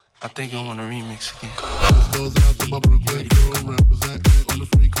I think I want a remix again. This goes out to my Brooklyn crew, representing on the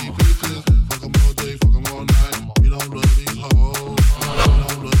freaky bitches. Fuck 'em all day, fuck 'em all night. We don't love these hoes. We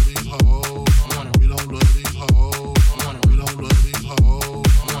don't love these hoes. We don't love these hoes. We don't love these hoes.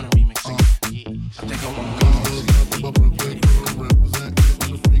 I want a remix again. I think I want a remix. This goes out to my Brooklyn crew, representing on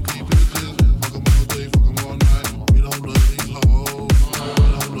the freaky bitches. Fuck 'em all day, fuck 'em all night. We don't love these hoes. We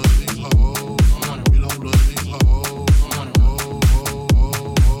don't love these hoes. We don't love these hoes.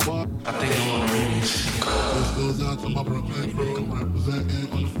 I think I want a remix. This goes out to my Brooklyn crew, representing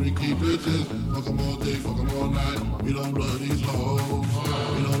on the freaky bitches. Fuck 'em all day, fuck 'em all night. We don't love these hoes.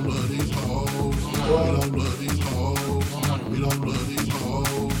 We don't love these hoes. We don't love these hoes. We don't love these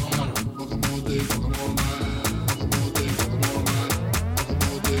hoes. Fuck 'em all day, fuck 'em all night. Fuck 'em all day, fuck 'em all night. Fuck 'em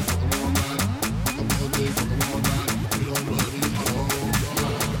all day, fuck 'em all night. Fuck 'em all day, fuck 'em all night. We don't love these hoes.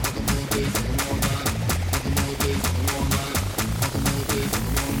 Fuck 'em all day, fuck 'em all night. Fuck 'em all day, fuck 'em all night. Fuck 'em all day, fuck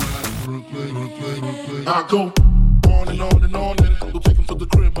 'em all night. Brooklyn, Brooklyn, Brooklyn. I go on and on and on and you'll take 'em to the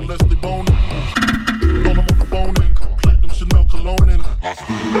crib unless they bone it. Call 'em on the phone and platinum Chanel cologne and to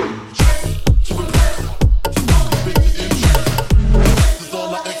impress. Big to interest. This is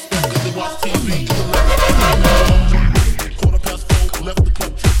all I expect 'cause they watch TV in the left. 4:15, left the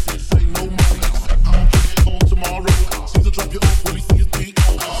club tipsy, say no more. I'll get home tomorrow. Caesar drop you off when he see his beat.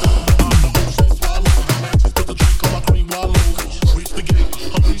 I'm the ocean swallow. Matches put the drink on my cream wallows. Reach the gate,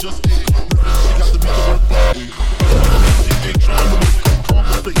 hungry just ate. She got to beat the work. She ain't trying to make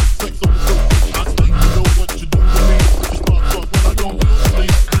conversation. Sex on the floor. I say you know what you do to me. You start talk when I don't usually.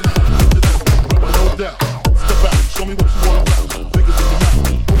 No doubt. Step out, show me what you all about. Fingers in your mouth,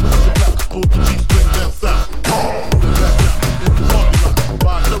 moving in your back. Pull the G-string down south. Moving back out in the parking lot.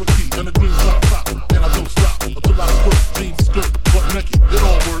 Buy a Cherokee and a green drop top. And I don't stop until I squirt. Jeans, skirt, butt naked. It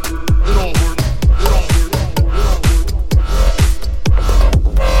all work. It all work. It all work. It all work.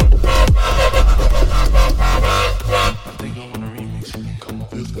 I think I want a remix again. Come on.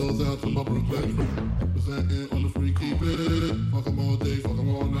 This goes out to my Brooklyn crew, representing on the freaky bitches. Fuck 'em all day, fuck 'em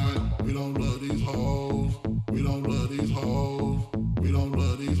all night. We don't love these hoes. We don't love these hoes. We don't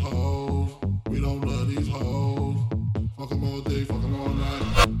love these hoes. We don't love these hoes. Fuck 'em all day, fuck 'em all night.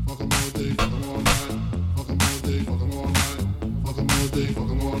 Fuck 'em all day, fuck 'em all night. Fuck 'em all day, fuck 'em all night. Fuck 'em all day, fuck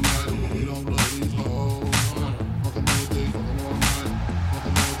 'em all night. We don't love these hoes. Fuck 'em all day, fuck 'em all night. Fuck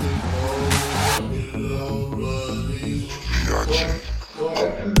 'em all day, fuck 'em all night. We don't love these hoes.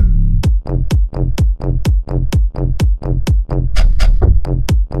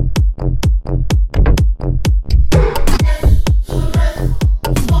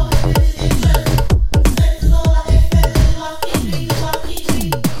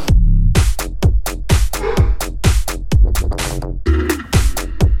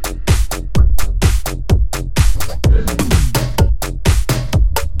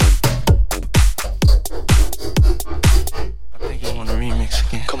 I think I want a remix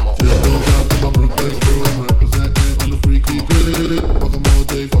again. Come on. This goes out to my Brooklyn crew, representing on the freaky bitches. Fuck 'em all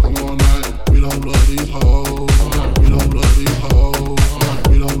day, fuck 'em all night. We don't love these hoes. We don't love these hoes.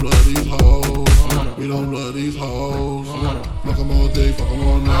 We don't love these hoes. We don't love these hoes. Fuck 'em all day, fuck 'em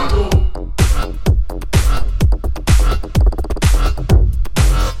all night.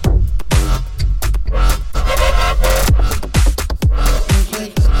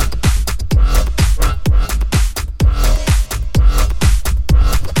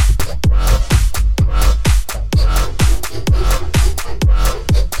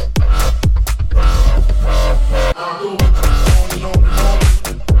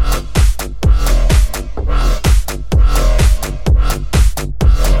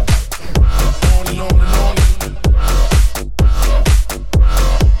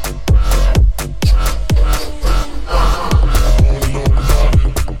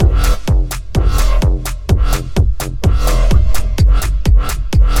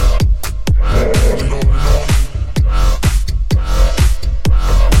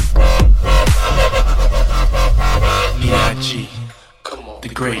 The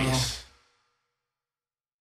greatest.